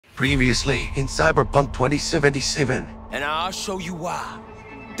Previously in Cyberpunk 2077. And I'll show you why.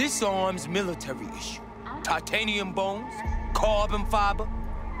 This arm's military issue. Titanium bones, carbon fiber.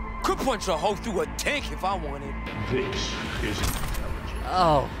 Could punch a hole through a tank if I wanted. This is intelligent.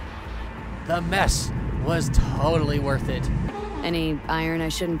 Oh, the mess was totally worth it. Any iron I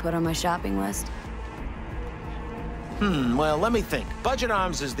shouldn't put on my shopping list? Well, let me think. Budget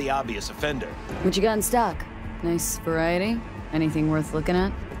arms is the obvious offender. What you got in stock? Nice variety? Anything worth looking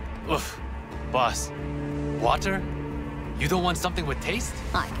at? Oof. Boss. Water? You don't want something with taste?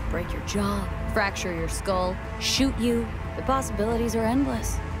 I could break your jaw, fracture your skull, shoot you. The possibilities are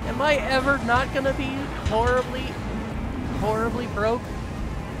endless. Am I ever not gonna be horribly broke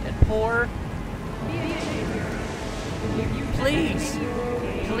and poor?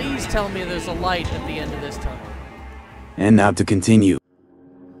 Please tell me there's a light at the end of this tunnel. And now to continue.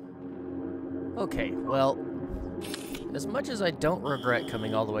 Okay, well, as much as I don't regret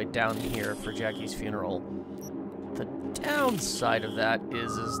coming all the way down here for Jackie's funeral, the downside of that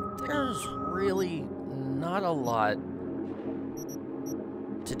is there's really not a lot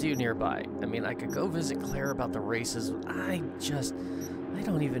to do nearby. I mean, I could go visit Claire about the races. I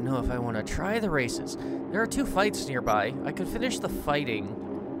don't even know if I want to try the races. There are 2 fights nearby. I could finish the fighting.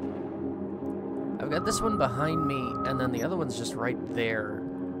 I've got this one behind me, and then the other one's just right there.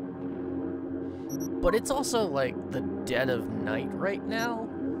 But it's also, like, the dead of night right now.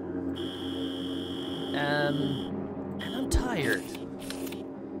 And I'm tired.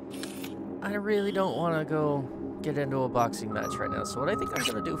 I really don't want to go get into a boxing match right now. So what I think I'm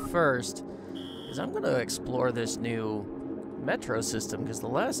going to do first is I'm going to explore this new metro system, because the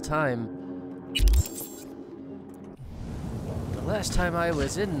last time I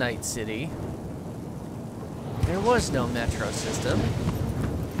was in Night City, there was no metro system,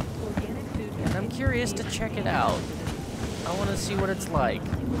 and I'm curious to check it out. I want to see what it's like,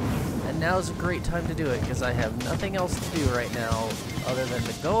 and now's a great time to do it because I have nothing else to do right now other than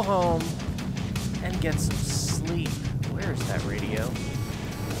to go home and get some sleep. Where's that radio?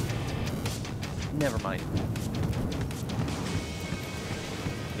 Never mind.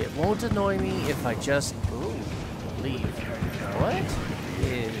 It won't annoy me if I just leave. What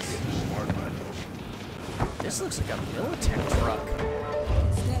is... This looks like a military truck.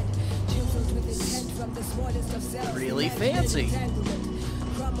 It's really fancy. Can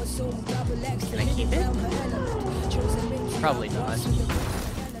I keep it? Probably not.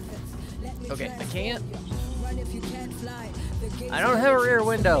 Okay, I can't. I don't have a rear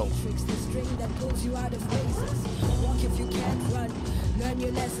window.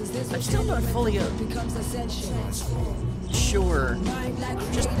 I'm still not fully sure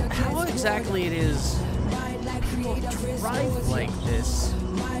just how exactly it is to drive like this.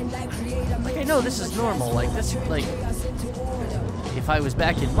 Like, I know this is normal, like this, like, if I was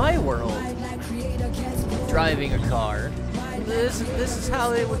back in my world driving a car, this is how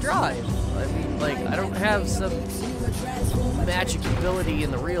they would drive. I mean, like, I don't have some magic ability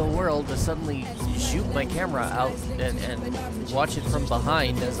in the real world to suddenly shoot my camera out and watch it from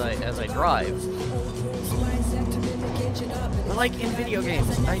behind as I drive. But like in video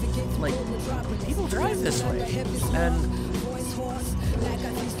games, people drive this way, and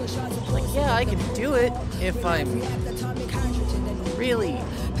like, yeah, I can do it if I'm really,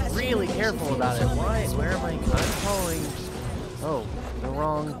 really careful about it. Where am I? I'm following. Oh, the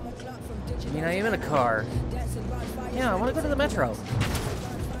wrong. I mean, I am in a car. Yeah, I want to go to the metro.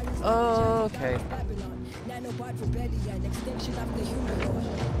 Okay.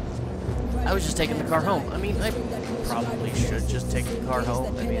 I was just taking the car home. I mean, I probably should just take the car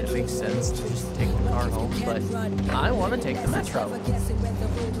home. I mean, it makes sense to just take the car home, but I want to take the metro.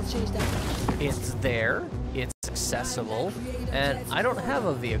 It's there, it's accessible, and I don't have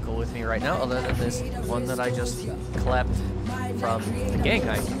a vehicle with me right now other than this one that I just clapped from the gang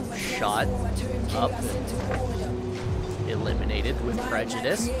I shot up and eliminated with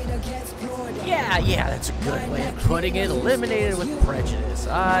prejudice. Yeah, that's a good way of putting it. Eliminated with prejudice.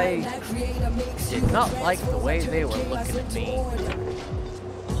 I did not like the way they were looking at me.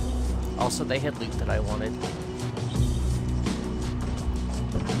 Also, they had loot that I wanted.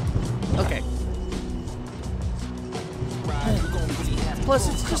 Okay. Plus,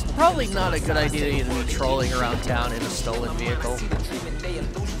 it's just probably not a good idea to be trolling around town in a stolen vehicle.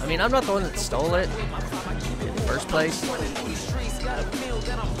 I mean, I'm not the one that stole it in the first place.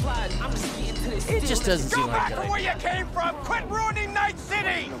 It just doesn't seem like Go back to where you came from! Quit ruining Night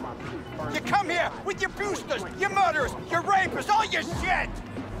City! You come here with your boosters, your murderers, your rapists, all your shit!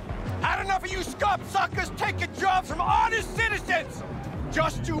 Had enough of you scum suckers taking jobs from honest citizens!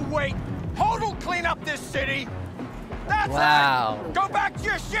 Just you wait. Hood will clean up this city. That's Wow. right! Go back to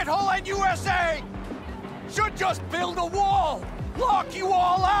your shithole in USA! Should just build a wall! Lock you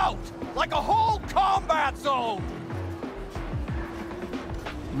all out! Like a whole combat zone!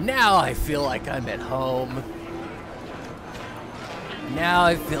 Now I feel like I'm at home. Now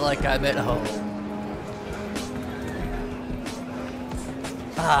I feel like I'm at home.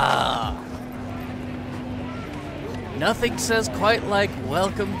 Ah. Nothing says quite like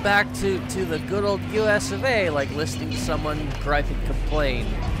welcome back to the good old US of A, like listening to someone gripe and complain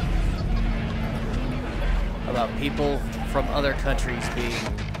about people from other countries being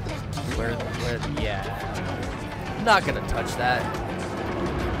where yeah. I'm not gonna touch that.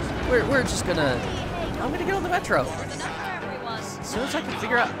 We're just gonna I'm gonna get on the metro. As soon as I can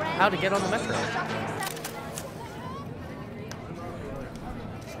figure out how to get on the metro.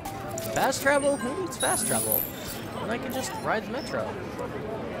 Fast travel? Who needs fast travel? When I can just ride the metro.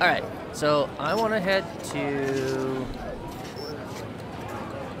 Alright, so I want to head to...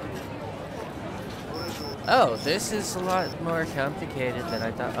 Oh, this is a lot more complicated than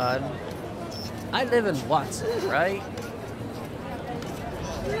I thought. I live in Watson, right?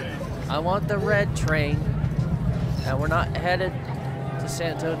 I want the red train. And we're not headed to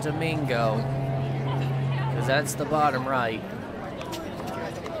Santo Domingo. Because that's the bottom right.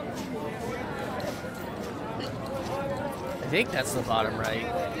 I think that's the bottom right.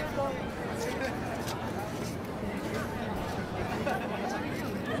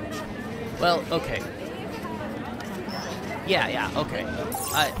 Well, okay. Yeah, okay.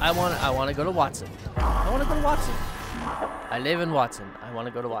 I want to go to Watson. I want to go to Watson. I live in Watson. I want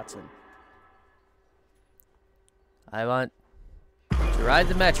to go to Watson. I want to ride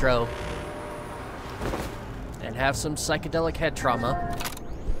the metro and have some psychedelic head trauma.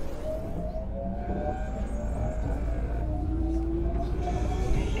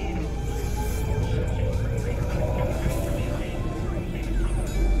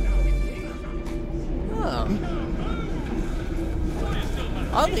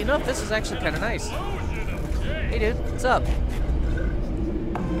 Oddly enough, this is actually kind of nice. Hey, dude, what's up?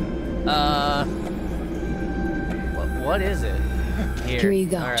 What is it? Here you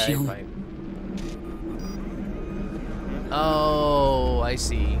go, All right, Jim. fine. Oh, I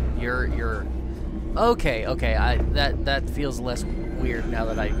see. You're. Okay. That feels less weird now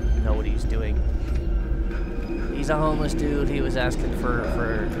that I know what he's doing. He's a homeless dude. He was asking for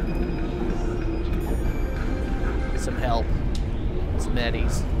some help. Some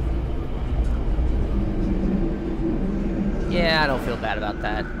eddies. Yeah, I don't feel bad about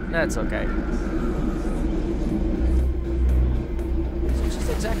that. That's okay. So just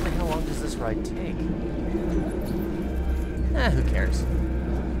exactly how long does this ride take? Who cares?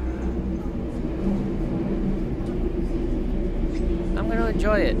 I'm gonna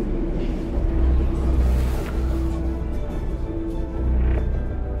enjoy it.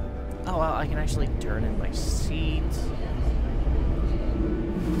 Oh, wow, I can actually turn in my seat.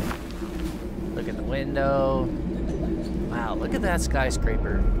 Look at the window. Wow, look at that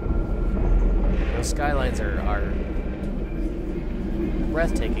skyscraper. Those skylines are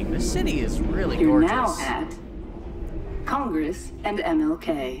breathtaking. This city is really gorgeous. You're now at Congress and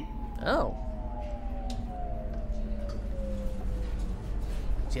MLK. Oh.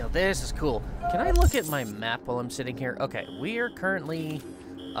 See, now this is cool. Can I look at my map while I'm sitting here? Okay, we are currently...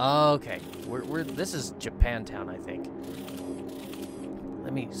 Okay, we're this is Japantown, I think.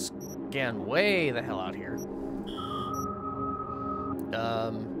 Let me scan way the hell out here.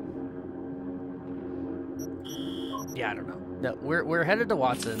 Yeah, I don't know. No, we're headed to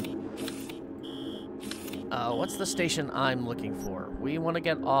Watson. What's the station I'm looking for? We want to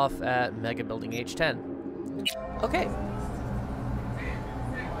get off at Mega Building H10. Okay.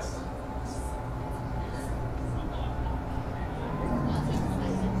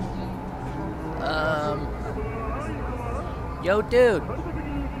 Yo, dude.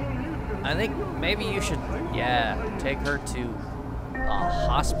 I think maybe you should, yeah, take her to a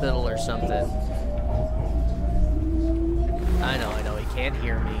hospital or something. I know, he can't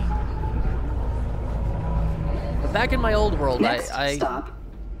hear me. But back in my old world, Next stop,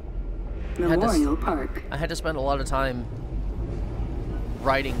 Memorial Park. I had to spend a lot of time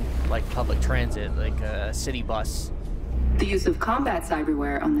riding, like, public transit, like a city bus. The use of combat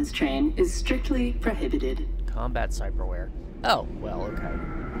cyberware on this train is strictly prohibited. Combat cyberware. Oh, well, okay.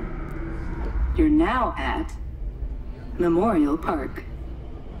 You're now at Memorial Park.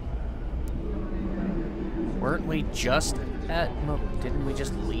 Weren't we just at... Didn't we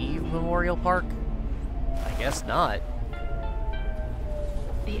just leave Memorial Park? I guess not.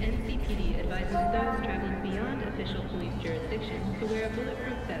 The NCPD advises those traveling beyond official police jurisdiction to wear a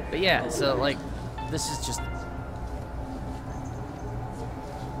bulletproof vest. But yeah, so, like, this is just...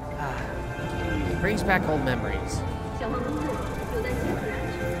 Brings back old memories.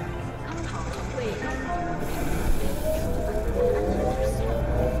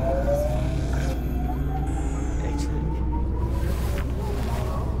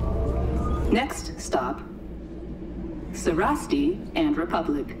 Next stop, Sarasti and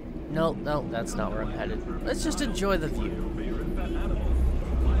Republic. No, that's not where I'm headed. Let's just enjoy the view.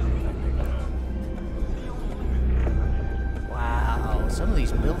 Wow, some of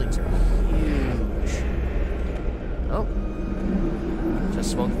these buildings are huge. Oh,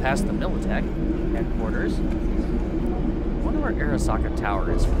 just swung past the Militech headquarters. I wonder where Arasaka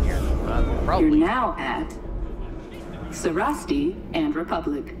Tower is from here. Probably. You're now at Sarasti and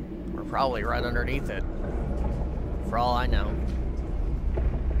Republic. We're probably right underneath it, for all I know.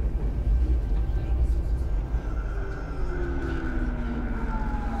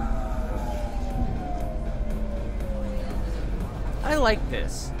 I like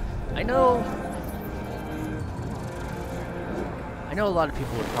this. I know a lot of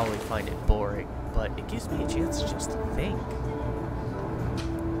people would probably find it boring, but it gives me a chance to just think.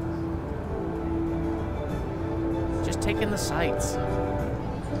 Just take in the sights.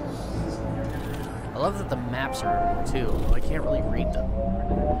 I love that the maps are everywhere too, although I can't really read them.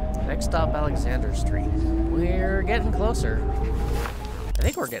 Next stop, Alexander Street. We're getting closer. I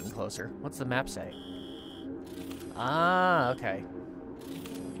think we're getting closer. What's the map say? Ah, okay.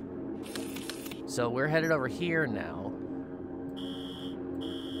 So we're headed over here now.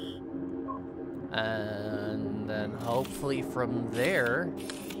 And then hopefully from there,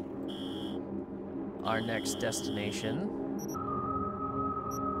 our next destination,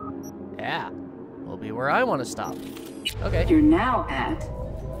 yeah, will be where I want to stop. Okay. You're now at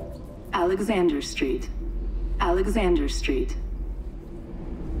Alexander Street. Alexander Street.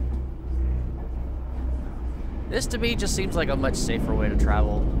 This to me just seems like a much safer way to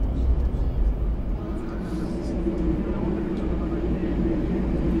travel.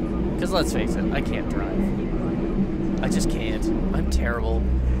 Because let's face it, I can't drive. I just can't. I'm terrible.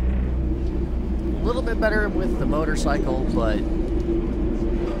 A little bit better with the motorcycle, but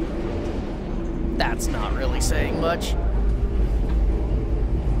that's not really saying much.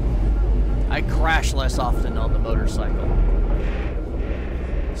 I crash less often on the motorcycle.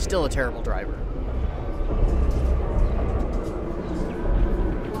 Still a terrible driver.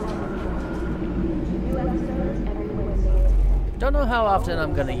 Don't know how often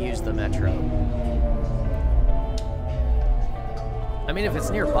I'm gonna use the metro. I mean, if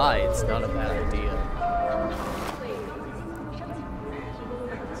it's nearby, it's not a bad idea.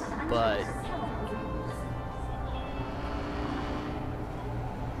 But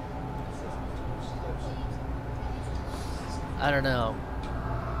I don't know.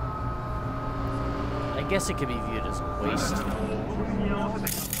 I guess it could be viewed as a waste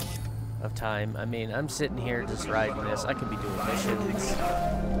of time. I mean, I'm sitting here just riding this. I could be doing missions.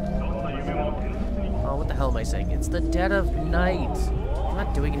 Oh, what the hell am I saying? It's the dead of night. I'm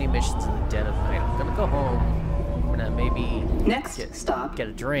not doing any missions in the dead of night. I'm gonna go home. I'm gonna maybe stop, get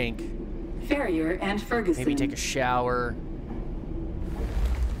a drink. Ferrier and Ferguson. Maybe take a shower.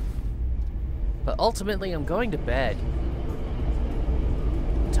 But ultimately, I'm going to bed.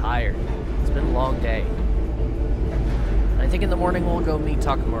 I'm tired. It's been a long day. I think in the morning we'll go meet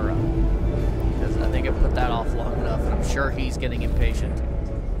Takamura. Because I think I've put that off long enough, and I'm sure he's getting impatient.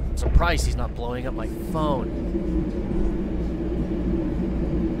 I'm surprised he's not blowing up my phone.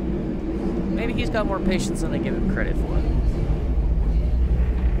 Maybe he's got more patience than I give him credit for.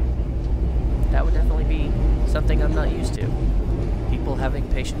 That would definitely be something I'm not used to. People having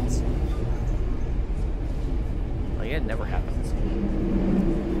patience. Well, yeah, it never happens.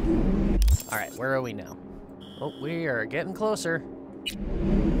 Alright, where are we now? Oh, we are getting closer.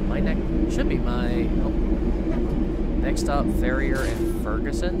 My next should be my next stop, Ferrier and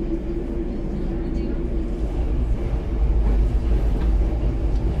Ferguson.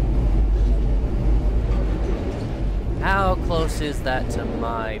 How close is that to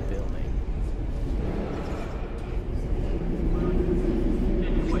my building?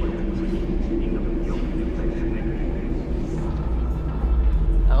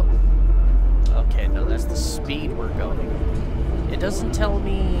 That's the speed we're going. It doesn't tell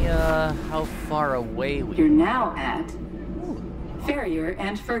me how far away we are. You're now at Ferrier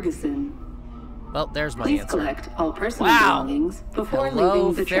and Ferguson. Well, there's my Please answer. collect all personal belongings before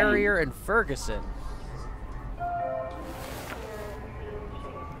leaving the train. Ferrier and Ferguson.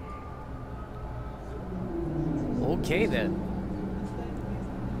 Okay then.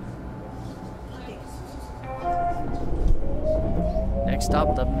 Next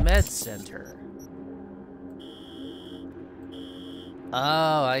stop, the Med Center.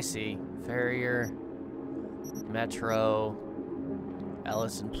 Oh, I see. Farrier, Metro,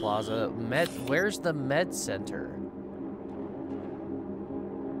 Ellison Plaza. Where's the Med Center?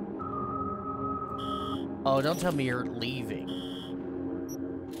 Oh, don't tell me you're leaving.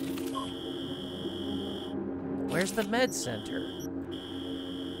 Where's the Med Center?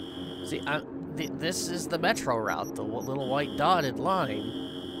 See, this is the Metro route, the little white dotted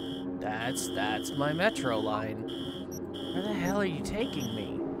line. That's my Metro line. Where the hell are you taking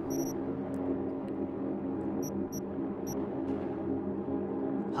me?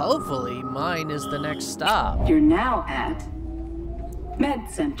 Hopefully, mine is the next stop. You're now at Med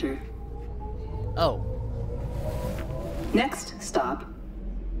Center. Oh. Next stop,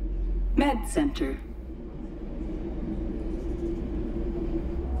 Med Center.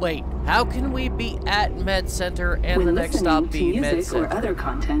 Wait, how can we be at Med Center and When the next stop be listening to Med music Center? or other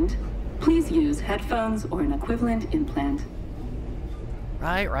content, please use headphones or an equivalent implant.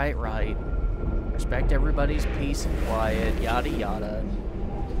 Right. Respect everybody's peace and quiet, yada yada.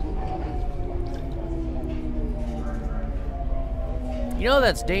 You know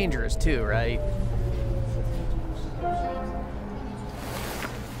that's dangerous too, right?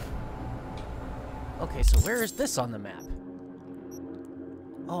 Okay, so where is this on the map?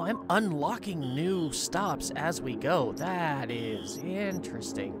 Oh, I'm unlocking new stops as we go. That is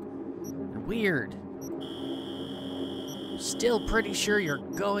interesting and weird. Still pretty sure you're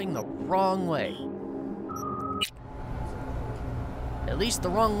going the wrong way. At least the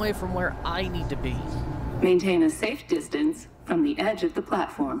wrong way from where I need to be. Maintain a safe distance from the edge of the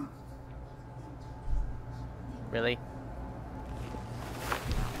platform. Really?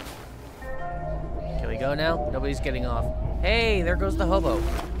 Can we go now? Nobody's getting off. Hey, there goes the hobo.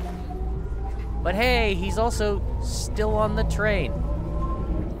 But hey, he's also still on the train.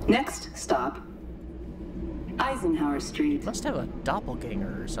 Next stop, Eisenhower Street. Must have a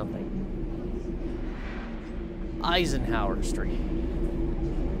doppelganger or something. Eisenhower Street.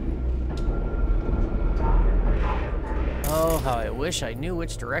 Oh, how I wish I knew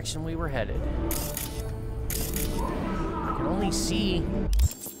which direction we were headed. I can only see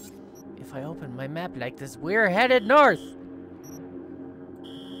if I open my map like this. We're headed north!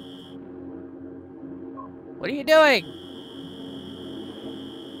 What are you doing?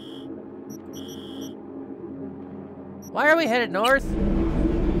 Why are we headed north?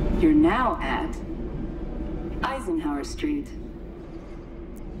 You're now at Eisenhower Street.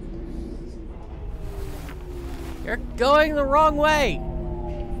 You're going the wrong way!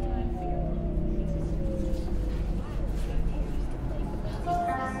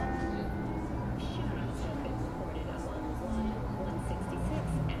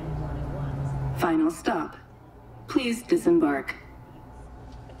 Final stop. Please disembark.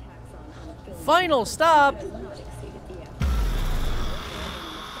 Final stop!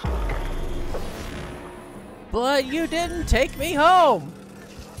 But you didn't take me home!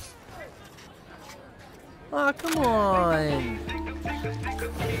 Aw, come on!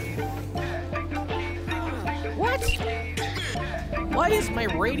 What? Why is my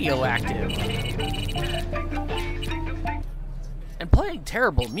radio active? And playing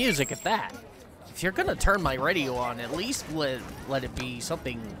terrible music at that. If you're gonna turn my radio on, at least let it be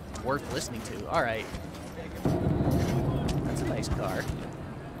something worth listening to. Alright. That's a nice car.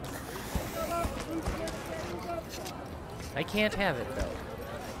 I can't have it, though.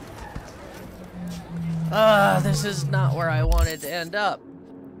 This is not where I wanted to end up.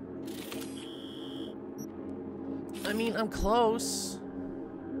 I mean, I'm close.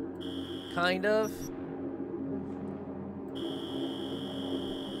 Kind of.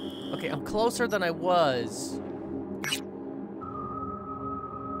 Okay, I'm closer than I was.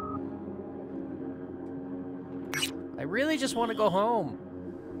 I really just want to go home.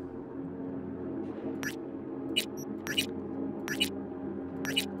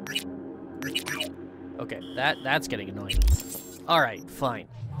 Okay, that's getting annoying. Alright, fine.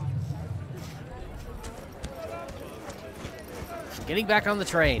 I'm getting back on the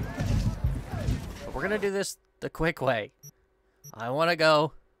train. But we're gonna do this the quick way. I wanna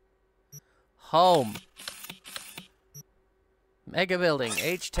go home. Mega building,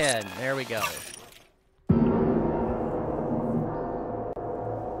 H10. There we go.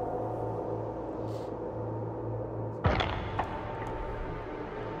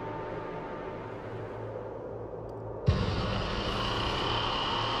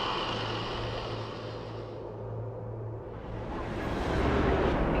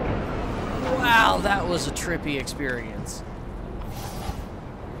 Wow, that was a trippy experience.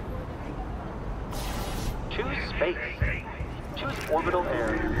 Choose space. Choose orbital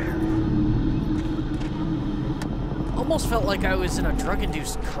area. Almost felt like I was in a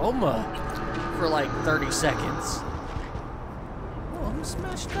drug-induced coma for like 30 seconds. Oh, who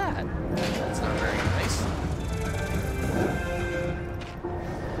smashed that? That's not very nice.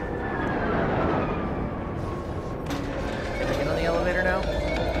 Can I get on the elevator now?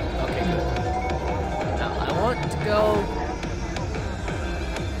 Okay, good. Now, I want to go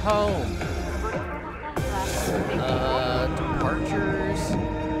home. Departures.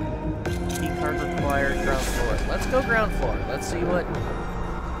 Key card required, ground floor. Let's go ground floor. Let's see what...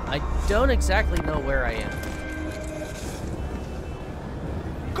 I don't exactly know where I am.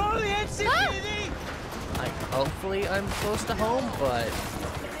 Go to the NCPD! Hopefully I'm close to home, but...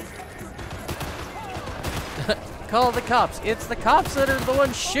 Call the cops. It's the cops that are the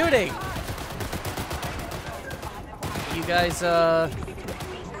ones shooting! You guys,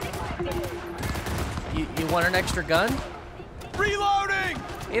 You want an extra gun? Reloading!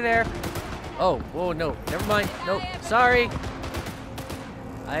 Hey there. Oh, whoa, no. Never mind. Nope. Sorry.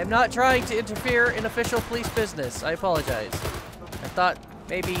 I am not trying to interfere in official police business. I apologize. I thought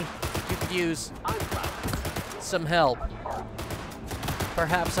maybe you could use some help.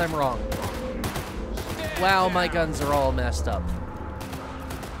 Perhaps I'm wrong. Wow, my guns are all messed up.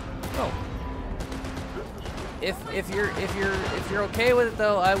 Oh. If you're okay with it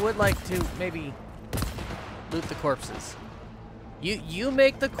though, I would like to maybe loot the corpses. You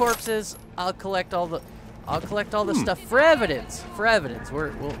make the corpses. I'll collect all the stuff for evidence. For evidence.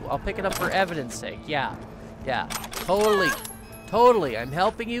 I'll pick it up for evidence sake. Yeah. Totally. I'm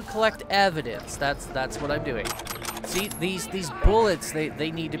helping you collect evidence. That's what I'm doing. See, these bullets,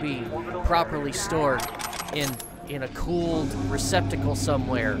 they need to be properly stored in a cooled receptacle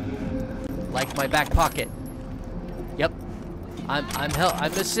somewhere, like my back pocket. Yep. I'm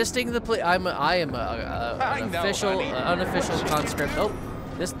assisting the police. I am an unofficial conscript. Oh,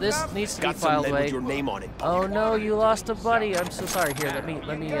 this needs to be filed away. With your name on it. Oh no, you lost a buddy. I'm so sorry. Here, let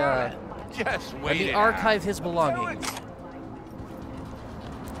me archive his belongings.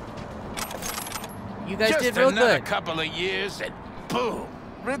 You guys did real good. Just another couple of years and boom,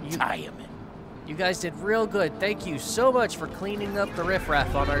 retirement. You guys did real good. Thank you so much for cleaning up the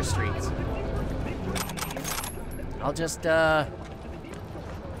riffraff on our streets. I'll just be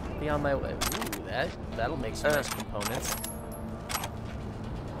on my way. Ooh, that'll make some nice components.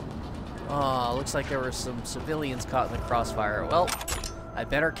 Oh, looks like there were some civilians caught in the crossfire. Well, I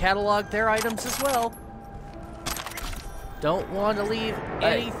better catalog their items as well. Don't want to leave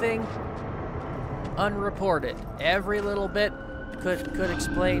anything unreported. Every little bit could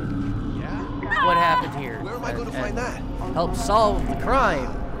explain what happened here. Where am I going to find that? Help solve the crime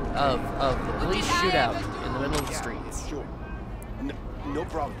of the police shootout in the middle of the streets. Sure. No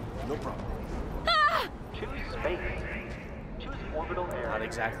problem. Choose space. Choose orbital area. Not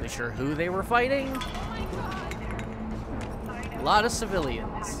exactly sure who they were fighting. A lot of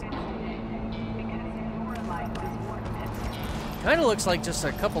civilians. Kind of looks like just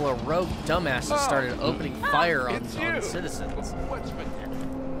a couple of rogue dumbasses started opening fire on citizens.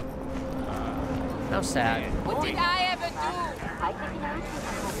 How sad. What did I ever do?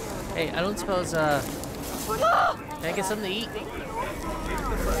 Hey, I don't suppose, can I get something to eat?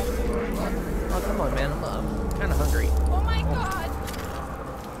 Oh, come on, man. I'm kind of hungry. Oh my god.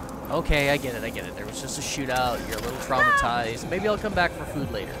 Okay, I get it. There was just a shootout. You're a little traumatized. Maybe I'll come back for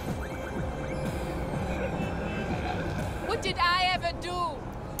food later. What did I ever do?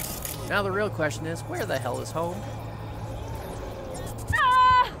 Now the real question is, where the hell is home?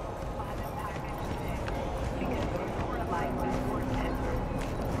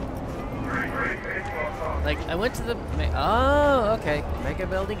 Like, I went to the... Oh, okay. Mega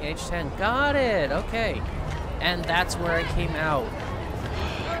Building H10. Got it. Okay. And that's where I came out.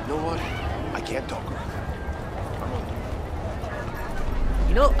 You know what? I can't talk.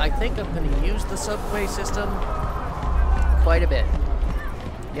 You know, I think I'm going to use the subway system quite a bit.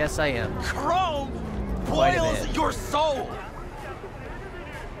 Yes, I am. Chrome Quite a boils bit. your soul.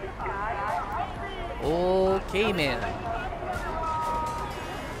 Okay, man.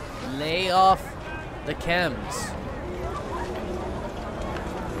 Lay off the chems.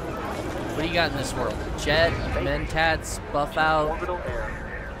 What do you got in this world? Jet, Mentats, Buff Out. Orbital area.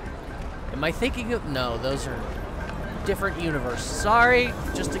 Am I thinking of... No, those are different universe. Sorry,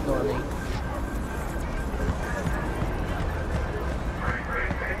 just ignore me.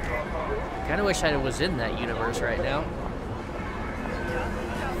 Kinda wish I was in that universe right now.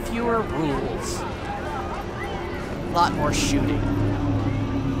 Fewer rules. A lot more shooting.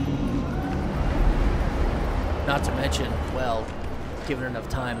 Not to mention, well, given enough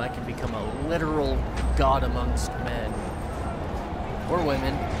time, I can become a literal god amongst men. Or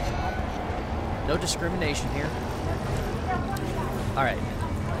women. No discrimination here. Alright.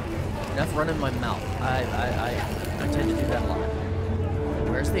 Enough running my mouth. I tend to do that a lot.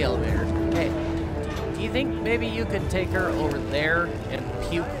 Where's the elevator? Hey, do you think maybe you could take her over there and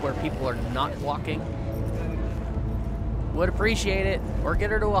puke where people are not walking? Would appreciate it. Or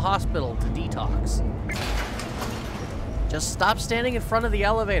get her to a hospital to detox. Just stop standing in front of the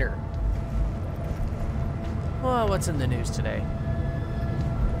elevator. Well, what's in the news today?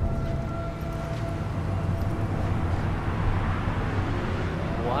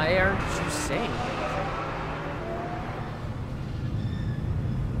 Why aren't you saying anything?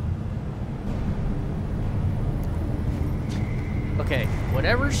 Okay,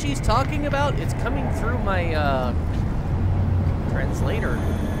 whatever she's talking about, it's coming through my translator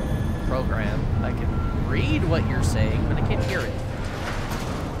program. I can read what you're saying, but I can't hear it.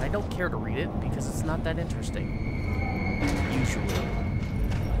 I don't care to read it because it's not that interesting. Usually.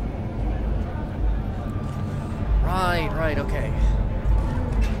 Right, okay.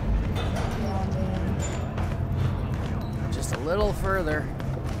 Just a little further.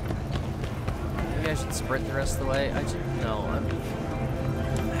 Maybe I should sprint the rest of the way.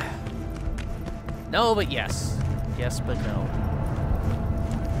 No, but yes. Yes, but no.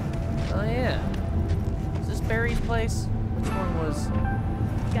 Oh, yeah. Is this Barry's place? Which one was...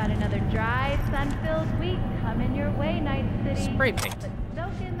 Got another dry, sun-filled week coming your way, Night City. Spray paint. But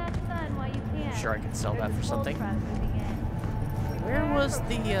soak in that sun while you can. I'm sure I could sell that for something. Cold front moving in. Where was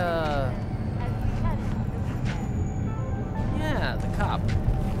the, Yeah, the cop.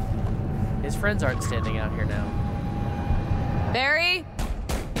 His friends aren't standing out here now. Barry?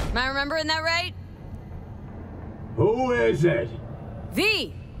 Am I remembering that right? Who is it?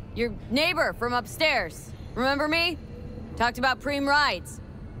 V! Your neighbor from upstairs. Remember me? Talked about preem rides.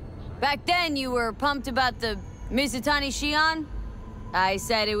 Back then, you were pumped about the Mizutani Shion. I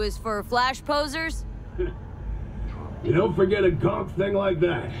said it was for flash posers. You don't forget a gonk thing like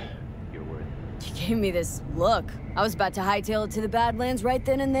that. You gave me this look. I was about to hightail it to the Badlands right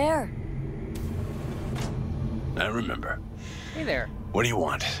then and there. I remember. Hey there. What do you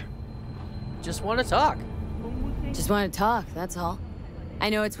want? Just want to talk. Just want to talk, that's all. I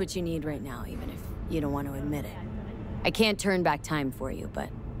know it's what you need right now, even if you don't want to admit it. I can't turn back time for you, but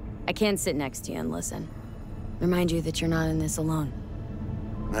I can sit next to you and listen. Remind you that you're not in this alone.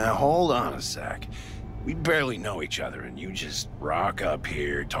 Now, hold on a sec. We barely know each other, and you just rock up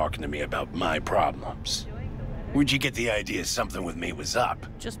here talking to me about my problems. Where'd you get the idea something with me was up?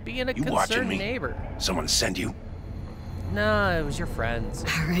 Just being a You watching concerned me? neighbor. Someone send you? No, it was your friends.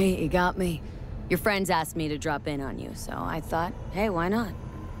 All right, you got me. Your friends asked me to drop in on you, so I thought, hey, why not?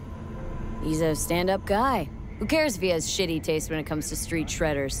 He's a stand-up guy. Who cares if he has shitty taste when it comes to street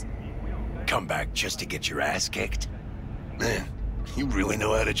shredders? Come back just to get your ass kicked? Man, you really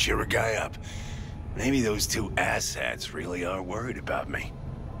know how to cheer a guy up. Maybe those two asshats really are worried about me.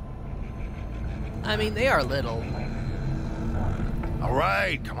 I mean, they are little. All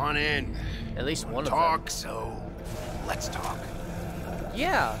right, come on in. At least one of them. Talk, so let's talk.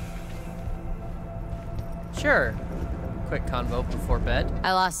 Yeah. Sure. Quick convo before bed.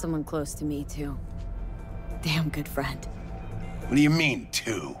 I lost someone close to me, too. Damn good friend. What do you mean,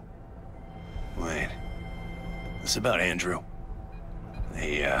 two? Wait. This about Andrew?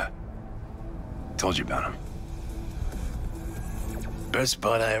 They, told you about him. Best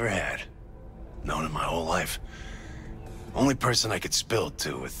bud I ever had. Known him my whole life. Only person I could spill it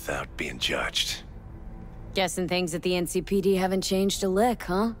to without being judged. Guessing things at the NCPD haven't changed a lick,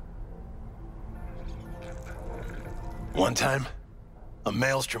 huh? One time, a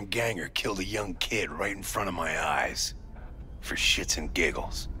Maelstrom ganger killed a young kid right in front of my eyes. For shits and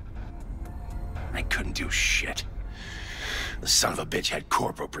giggles. I couldn't do shit. The son of a bitch had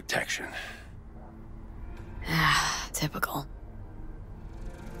corporal protection. Typical.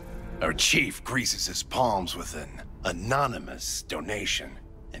 Our chief greases his palms with an anonymous donation.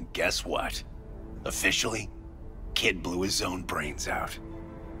 And guess what? Officially, kid blew his own brains out.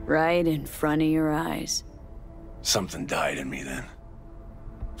 Right in front of your eyes. Something died in me then.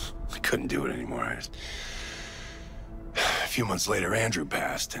 I couldn't do it anymore. A few months later, Andrew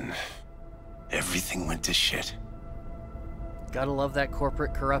passed, and everything went to shit. Gotta love that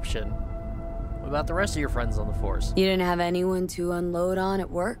corporate corruption. What about the rest of your friends on the force? You didn't have anyone to unload on at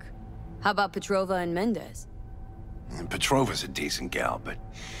work? How about Petrova and Mendez? And Petrova's a decent gal, but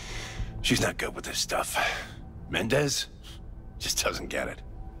she's not good with this stuff. Mendez just doesn't get it.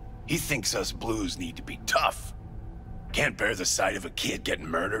 He thinks us blues need to be tough. Can't bear the sight of a kid getting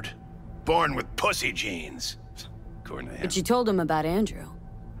murdered. Born with pussy genes. According to him. But you told him about Andrew.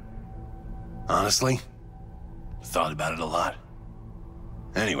 Honestly, thought about it a lot.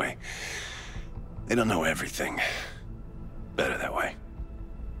 Anyway, they don't know everything. better that way.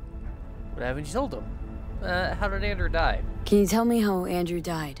 What haven't you told him? How did Andrew die? Can you tell me how Andrew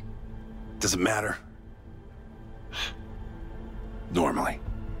died? Does it matter? Normally.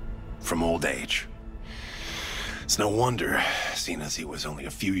 From old age. It's no wonder, seeing as he was only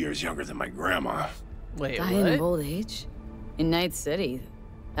a few years younger than my grandma. Wait, Dying what? of old age? In Night City,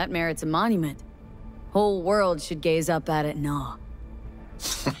 that merits a monument. Whole world should gaze up at it in awe.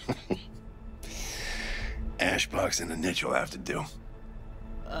 Ashbox in the niche will have to do.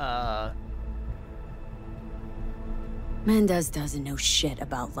 Mendez doesn't know shit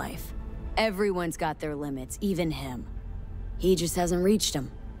about life. Everyone's got their limits, even him. He just hasn't reached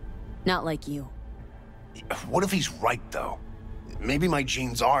them. Not like you. What if he's right, though? Maybe my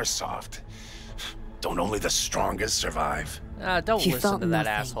genes are soft. Don't only the strongest survive? Don't If you listen felt to that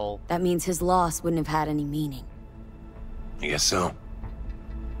nothing, asshole. that means his loss wouldn't have had any meaning. I guess so.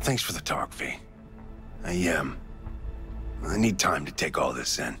 Thanks for the talk, V. I need time to take all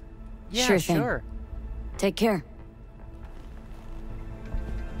this in. Yeah, Sure thing. sure. Take care.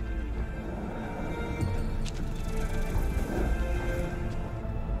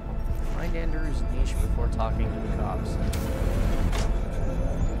 Find Andrew's niche before talking to the cops.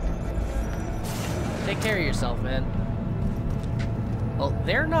 Take care of yourself, man. Well,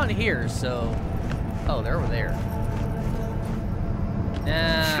 they're not here, so... Oh, they're over there.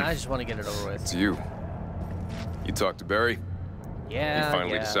 Nah, I just want to get it over with. It's you. You talked to Barry? Yeah, He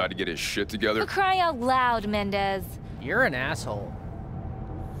finally decided to get his shit together? For crying out loud, Mendez. You're an asshole.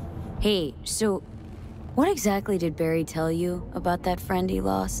 Hey, so what exactly did Barry tell you about that friend he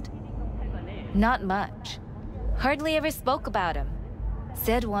lost? Not much. Hardly ever spoke about him.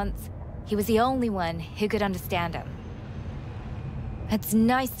 Said once he was the only one who could understand him. It's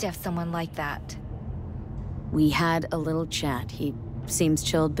nice to have someone like that. We had a little chat. He seems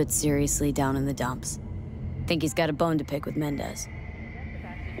chilled but seriously down in the dumps. Think he's got a bone to pick with Mendez.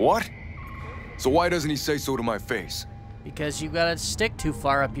 What? So why doesn't he say so to my face? Because you got a stick too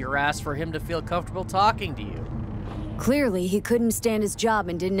far up your ass for him to feel comfortable talking to you. Clearly, he couldn't stand his job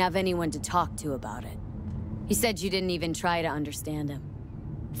and didn't have anyone to talk to about it. He said you didn't even try to understand him.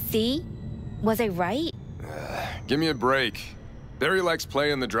 See? Was I right? Give me a break. Barry likes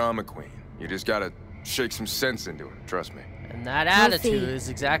playing the drama queen. You just gotta shake some sense into him, trust me. And that We'll attitude see. is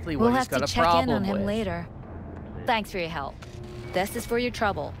exactly what We'll he's have got to a check problem in on him with. later. Thanks for your help. This is for your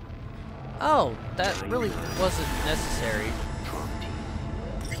trouble. Oh, that really wasn't necessary.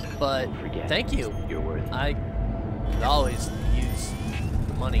 But thank you. I could always use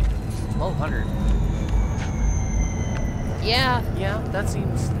the money. 1,200. Yeah, that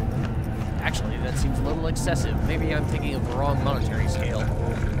seems... Actually, that seems a little excessive. Maybe I'm thinking of the wrong monetary scale.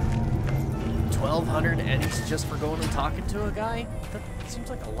 1,200 eddies just for going and talking to a guy? That seems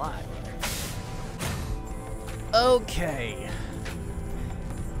like a lot. Okay.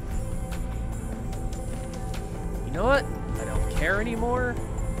 You know what? I don't care anymore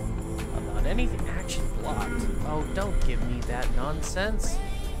about anything. Action blocked. Oh, don't give me that nonsense.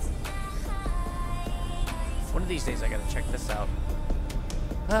 One of these days I gotta check this out.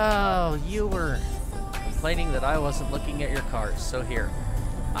 Oh, you were complaining that I wasn't looking at your cars, so here.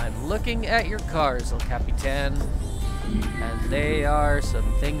 I'm looking at your cars, El Capitan, and they are some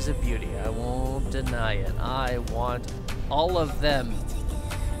things of beauty. I won't deny it. I want all of them.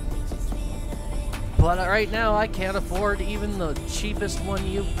 But right now, I can't afford even the cheapest one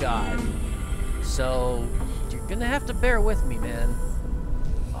you've got. So, you're gonna have to bear with me, man.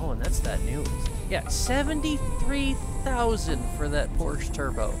 Oh, and that's that news. Yeah, 73,000 for that Porsche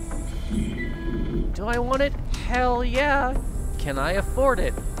Turbo. Do I want it? Hell yeah. Can I afford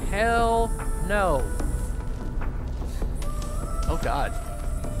it? Hell no. Oh God.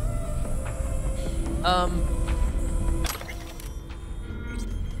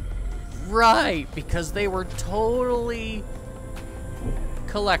 Right, because they were totally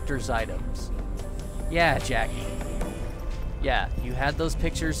collector's items. Yeah, Jackie. Yeah, you had those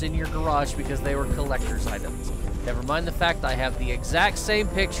pictures in your garage because they were collector's items. Never mind the fact I have the exact same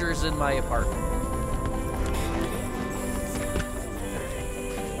pictures in my apartment.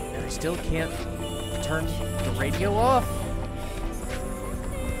 And I still can't turn the radio off?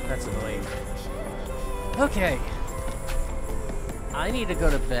 That's annoying. Okay. I need to go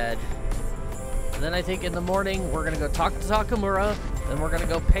to bed. And then I think in the morning we're gonna go talk to Takamura, then we're gonna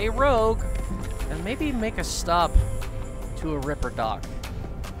go pay Rogue, and maybe make a stop to a Ripper Doc.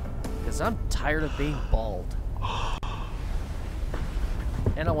 Because I'm tired of being bald.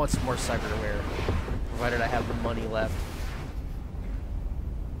 And I want some more cyberware, provided I have the money left.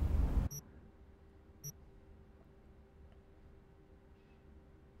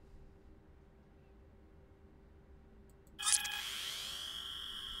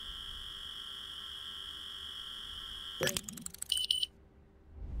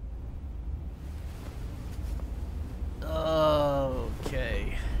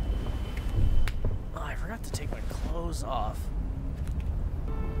 off.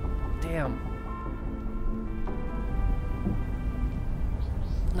 Damn.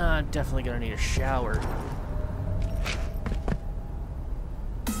 Nah, I'm definitely gonna need a shower.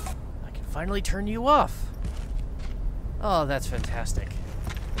 I can finally turn you off. Oh, that's fantastic.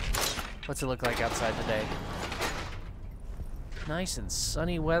 What's it look like outside today? Nice and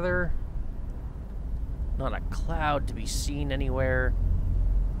sunny weather. Not a cloud to be seen anywhere.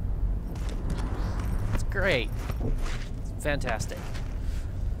 It's great. It's fantastic.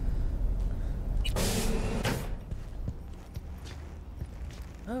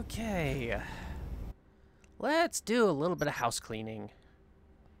 Okay. Let's do a little bit of house cleaning.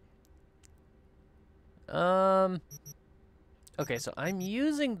 Okay, so I'm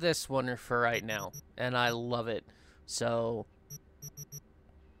using this one for right now, and I love it. So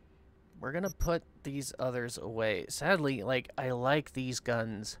we're gonna put these others away. Sadly, like, I like these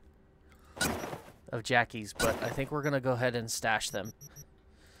guns of Jackie's, but I think we're gonna go ahead and stash them.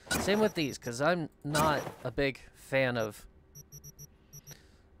 Same with these, because I'm not a big fan of...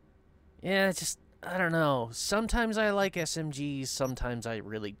 Yeah, just, I don't know. Sometimes I like SMGs, sometimes I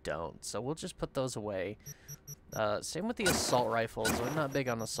really don't. So we'll just put those away. Same with the assault rifles. I'm not big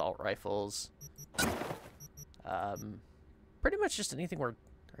on assault rifles. Pretty much just anything where...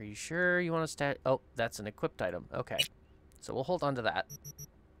 Are you sure you want to stat? Oh, that's an equipped item. Okay. So we'll hold on to that.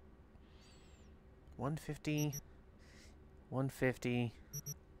 150. 150.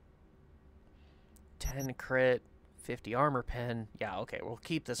 10 crit. 50 armor pen. Yeah, okay. We'll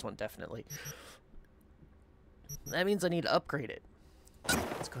keep this one, definitely. That means I need to upgrade it.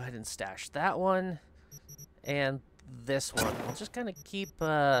 Let's go ahead and stash that one. And this one. We'll just kind of keep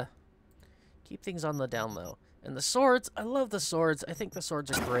things on the down low. And the swords, I love the swords. I think the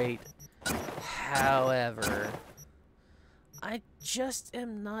swords are great. However, I just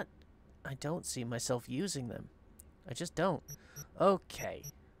am not... I don't see myself using them. I just don't. Okay.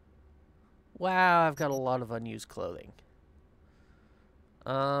 Wow, I've got a lot of unused clothing.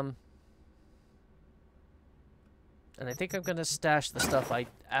 And I think I'm going to stash the stuff I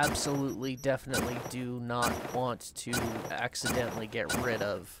absolutely, definitely do not want to accidentally get rid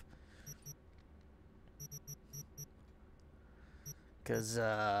of. Because,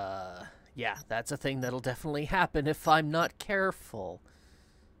 yeah, that's a thing that'll definitely happen if I'm not careful.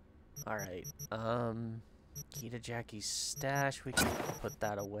 Alright, key to Jackie's stash, we can put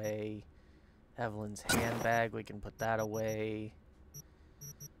that away. Evelyn's handbag, we can put that away.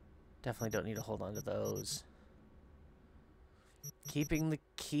 Definitely don't need to hold on to those. Keeping the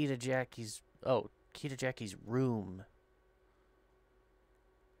key to Jackie's... Oh, key to Jackie's room.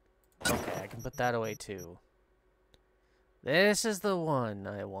 Okay, I can put that away too. This is the one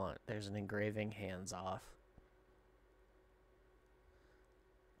I want. There's an engraving, hands off.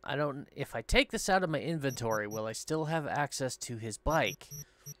 I don't... If I take this out of my inventory, will I still have access to his bike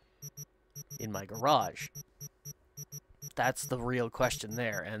in my garage? That's the real question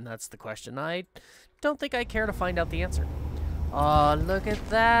there, and that's the question I don't think I care to find out the answer. Oh, look at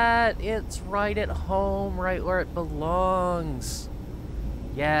that! It's right at home, right where it belongs.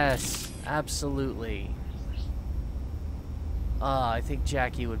 Yes, absolutely. I think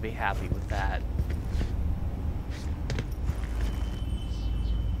Jackie would be happy with that.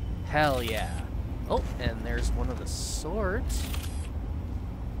 Hell yeah. Oh, and there's one of the swords.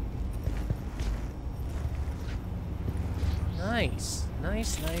 Nice.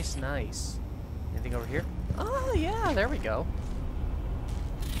 Nice, nice, nice. Anything over here? Oh, yeah, there we go.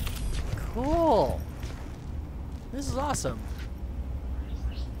 Cool. This is awesome.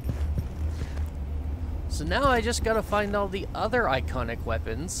 So now I just gotta find all the other iconic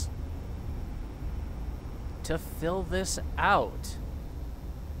weapons to fill this out.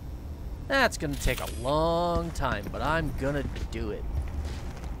 That's gonna take a long time, but I'm gonna do it.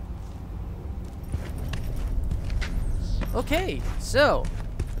 Okay, so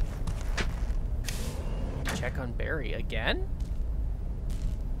check on Barry again.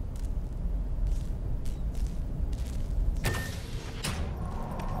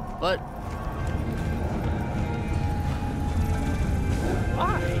 But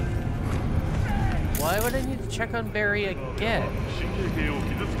why? Why would I need to check on Barry again?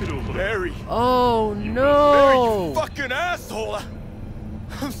 Barry! Oh no! Barry, you fucking asshole!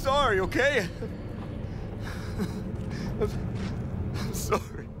 I'm sorry, okay? I'm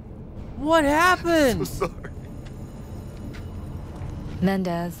sorry. What happened? I'm so sorry.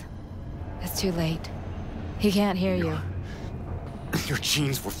 Mendez, it's too late. He can't hear you. Your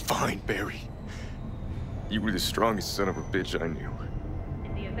genes were fine, Barry. You were the strongest son of a bitch I knew.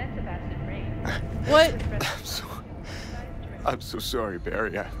 In the event of acid rain, What? I'm so sorry,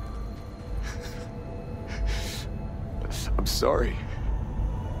 Barry. I'm sorry.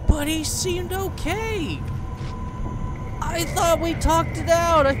 But he seemed okay. I thought we talked it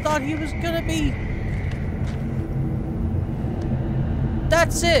out. I thought he was gonna be...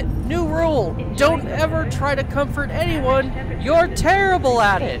 That's it. New rule. Don't ever try to comfort anyone. You're terrible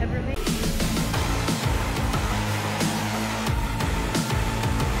at it.